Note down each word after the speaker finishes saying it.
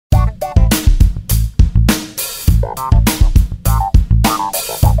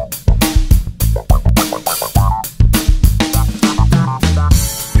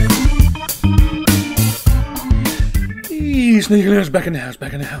Sneekylinux back in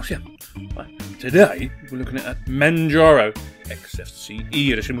the house, yeah. Right. Today, we're looking at a Manjaro Xfce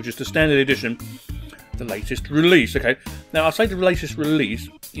edition, which is the standard edition, the latest release, okay? Now, I say the latest release,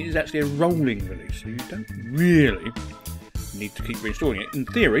 it is actually a rolling release, so you don't really need to keep reinstalling it. In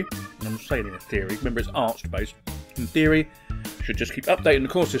theory, and I'm saying in theory, remember it's Arch-based, in theory, you should just keep updating the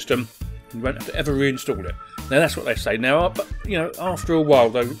core system, you won't have to ever reinstall it. Now that's what they say now, but you know, after a while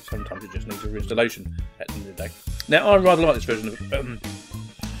though, sometimes it just needs a reinstallation at the end of the day. Now I rather like this version of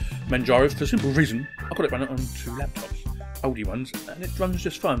Manjaro for the simple reason I've got it running on 2 laptops, oldie ones, and it runs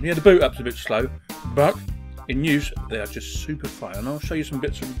just fine. Yeah, the boot up's a bit slow, but in use they are just super fine, and I'll show you some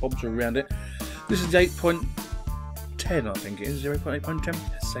bits and bobs around it. This is 8.10, I think it is, 0.8.10,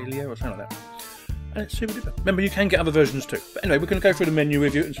 Salio or something like that. And it's super duper. Remember, you can get other versions too. But anyway, we're going to go through the menu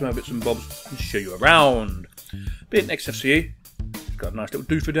with you and some other bits and bobs and show you around. Being Xfce, it's got a nice little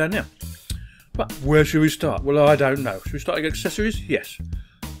doofer down there. But where should we start? Well, I don't know. Should we start with accessories? Yes.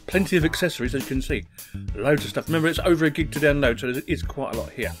 Plenty of accessories, as you can see. Loads of stuff. Remember, it's over a gig to download, so there is quite a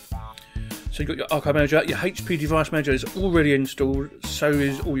lot here. So you've got your archive manager, your HP device manager is already installed, so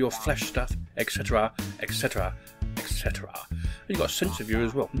is all your flash stuff, etc, etc, etc. You've got a sensor viewer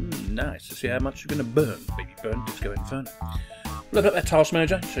as well. Nice to see how much you're going to burn. Baby burn, Disco Inferno. Look at that task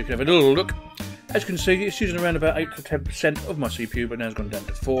manager, so you can have a little look. As you can see, it's using around about 8 to 10% of my CPU, but now it's gone down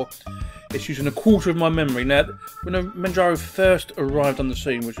to 4. It's using a quarter of my memory. Now, when Manjaro first arrived on the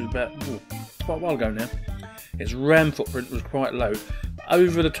scene, which was about quite a while ago now, its RAM footprint was quite low.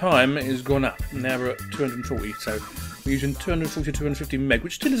 Over the time, it has gone up. Now we're at 240, so we're using 240 to 250 meg,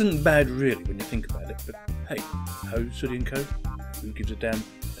 which still isn't bad really when you think about it. But hey, ho, Sudi and Co. Who gives a damn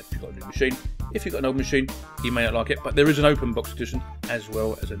if you've got a new machine? If you've got an old machine, you may not like it, but there is an open box edition as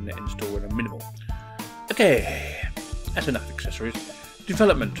well as a net install and a minimal. Okay, that's enough accessories.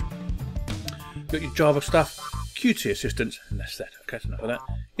 Development. Got your Java stuff, Qt assistance, and that's that. Okay, that's enough of that.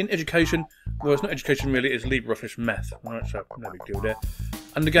 In education, well, it's not education really, it's LibreOffice Math. Alright, so no big deal there.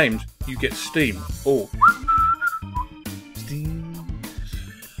 Under games, you get Steam. Oh. Steam.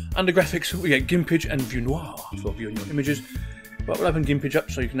 Under graphics, we get Gimpage and View Noir for viewing your images. But we'll open Gimpage up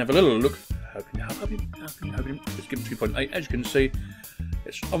so you can have a little look. Hoping. It's Gimp 2.8. As you can see,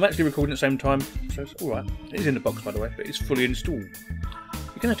 I'm actually recording at the same time, so it's alright. It is in the box, by the way, but it's fully installed.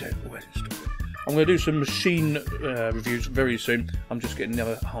 You're going to do it. Always install it. I'm going to do some machine reviews very soon. I'm just getting the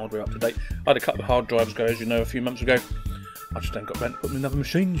other hardware up to date. I had a couple of hard drives go, as you know, a few months ago. I just ain't got around to putting another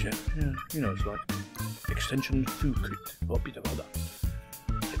machines yet. Yeah, you know, it's like extension food kit. What be the bother?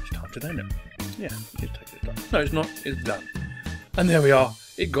 It's time to do it. Yeah, it's taking its time. No, it's not. It's done. And there we are.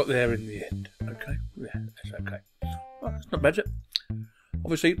 It got there in the end. Okay? Yeah, that's okay. Well, that's not bad, is it?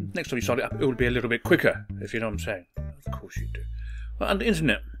 Obviously, next time you start it up, it will be a little bit quicker, if you know what I'm saying. Of course you do. Well, under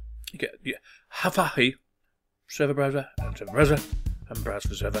internet, you get your Xfce server browser, and browse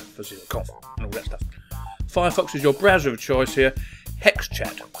for server for .conf and all that stuff. Firefox is your browser of choice here.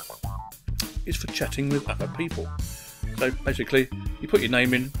 Xchat is for chatting with other people. So basically, you put your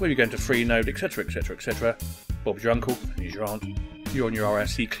name in, where you're going to Freenode, etc, etc, etc. Bob's your uncle, and he's your aunt. You're on your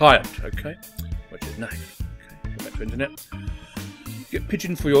RSC client, okay? Which is nice. Okay, go back to internet. You get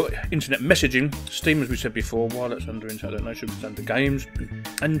Pigeon for your internet messaging. Steam, as we said before, while that's under internet, I don't know, should be under games.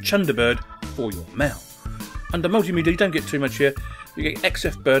 And Chunderbird for your mail. Under multimedia, you don't get too much here. You get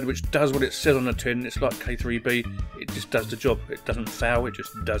Xfbird, which does what it says on the tin. It's like K3B. It just does the job. It doesn't fail, it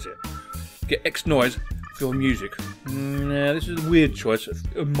just does it. You get Xnoise for your music. Now, this is a weird choice,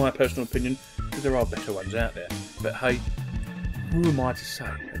 in my personal opinion, because there are better ones out there. But hey, who am I to say,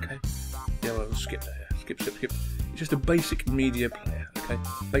 okay? Yeah, well, skip that. Skip. It's just a basic media player, okay?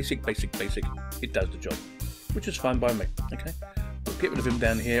 Basic. It does the job, which is fine by me, okay? We'll get rid of him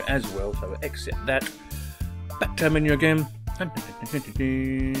down here as well, so we'll exit that. Back to our menu again.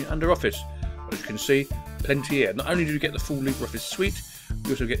 Under Office, as you can see, plenty here. Not only do you get the full LibreOffice suite,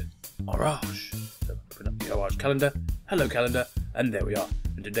 you also get Orange. So open up the Orange calendar, hello calendar, and there we are.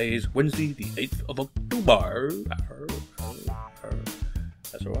 And today is Wednesday, the 8th of October.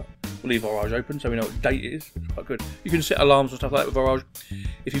 That's alright. We'll leave Orange open so we know what date it is. It's quite good. You can set alarms and stuff like that with Orange.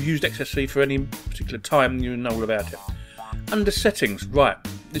 If you've used Xfce for any particular time, you know all about it. Under Settings, right,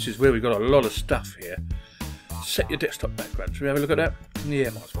 this is where we've got a lot of stuff here. Set your desktop background. Should we have a look at that?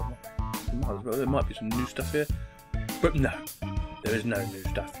 Yeah, might as well. There might be some new stuff here. But no, there is no new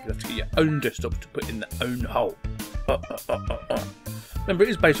stuff. You have to get your own desktop to put in the own hole. Remember, it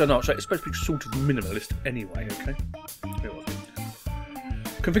is based on Arch, so it's supposed to be sort of minimalist anyway, okay?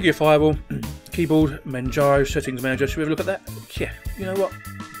 Configure your firewall, keyboard, Manjaro, settings manager. Should we have a look at that? Yeah, you know what?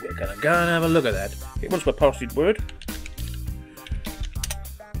 We're going to go and have a look at that. It wants my password word.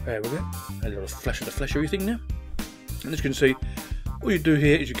 There we go. A little flash of the fleshery thing now. And as you can see, all you do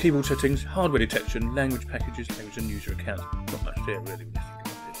here is your keyboard settings, hardware detection, language packages, language and user account. Not much there really.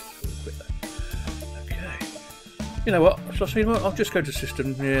 Quit that. Okay. You know what? So I say, well, I'll just go to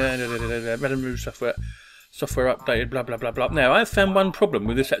system. Yeah, random move software updated. Blah blah blah blah. Now I've found one problem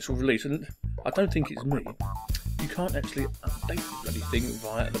with this actual release, and I don't think it's me. You can't actually update the bloody thing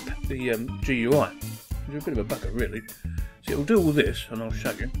via the GUI. It's a bit of a bugger, really. So it'll do all this, and I'll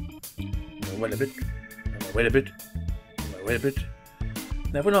show you. Wait a bit. Wait a bit. Wait a bit.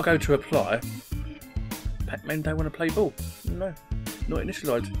 Now, when I go to apply, Pac-Man don't want to play ball. No, not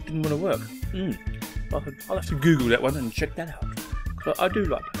initialised. Didn't want to work. I'll have to Google that one and check that out. Because I do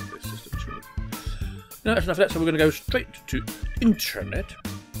like playing this system. Really. Now, that's enough of that. So we're going to go straight to Internet.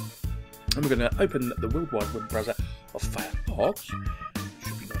 And we're going to open the World Wide Web browser of Firefox.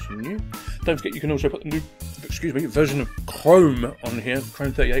 Should be nice and new. Don't forget you can also put the new, version of Chrome on here.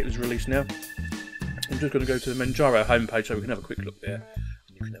 Chrome 38 is released now. I'm just going to go to the Manjaro homepage so we can have a quick look there.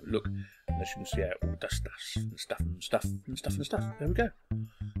 And you can have a look. And as you can see how it all does stuff. There we go.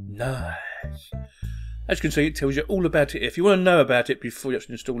 Nice. As you can see, it tells you all about it. If you want to know about it before you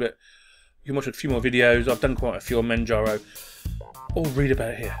actually install it, you can watch a few more videos. I've done quite a few on Manjaro. Or read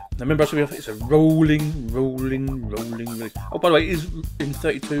about it here. Now remember I said it's a rolling release. Oh, by the way, it is in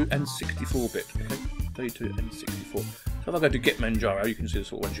 32 and 64-bit. Okay, 32 and 64. So if I go to Get Manjaro, you can see the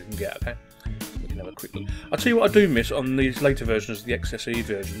sort of ones you can get. Okay, we can have a quick look. I'll tell you what I do miss on these later versions, the Xfce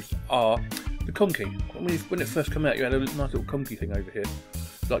versions, are the conky. When it first came out, you had a nice little conky thing over here,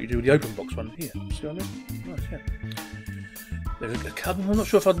 like you do with the open box one here. See what I mean? Nice, yeah. There's a couple. I'm not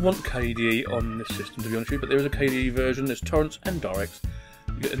sure if I'd want KDE on this system, to be honest with you, but there is a KDE version. There's torrents and directs.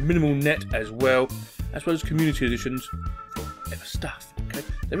 You get a minimal net as well as community editions for whatever stuff. Okay,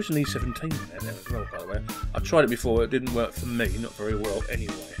 there is an E17 in there as well, by the way. I tried it before. It didn't work for me, not very well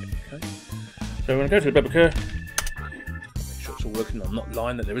anyway. Okay, so when I go to the Bebeker, make sure it's all working. I'm not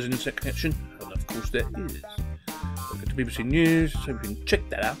lying that there is an internet connection, and of course there is. Go to BBC News, so we can check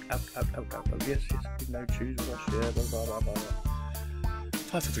that out. Yes, no choose, blah blah blah blah.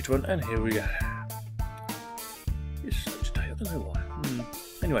 5, 4, 3, 2, 1, and here we go. It's slow today, I don't know why.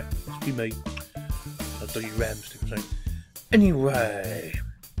 Anyway, must be me. I'll do you RAM stick or something. Anyway,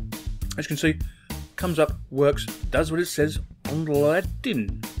 as you can see, comes up, works, does what it says on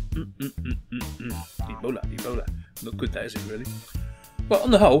Latin. Ebola. Not good that, is it, really? Well,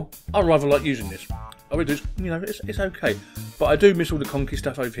 on the whole, I rather like using this. I really do, it's okay. But I do miss all the conky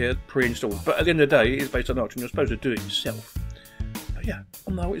stuff over here, pre-installed. But at the end of the day, it is based on Arch, and you're supposed to do it yourself. Yeah,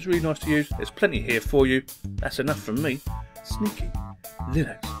 on the whole, it's really nice to use. There's plenty here for you. That's enough from me.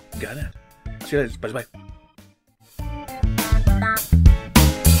 Sneekylinux. Go out. See you later. Bye bye.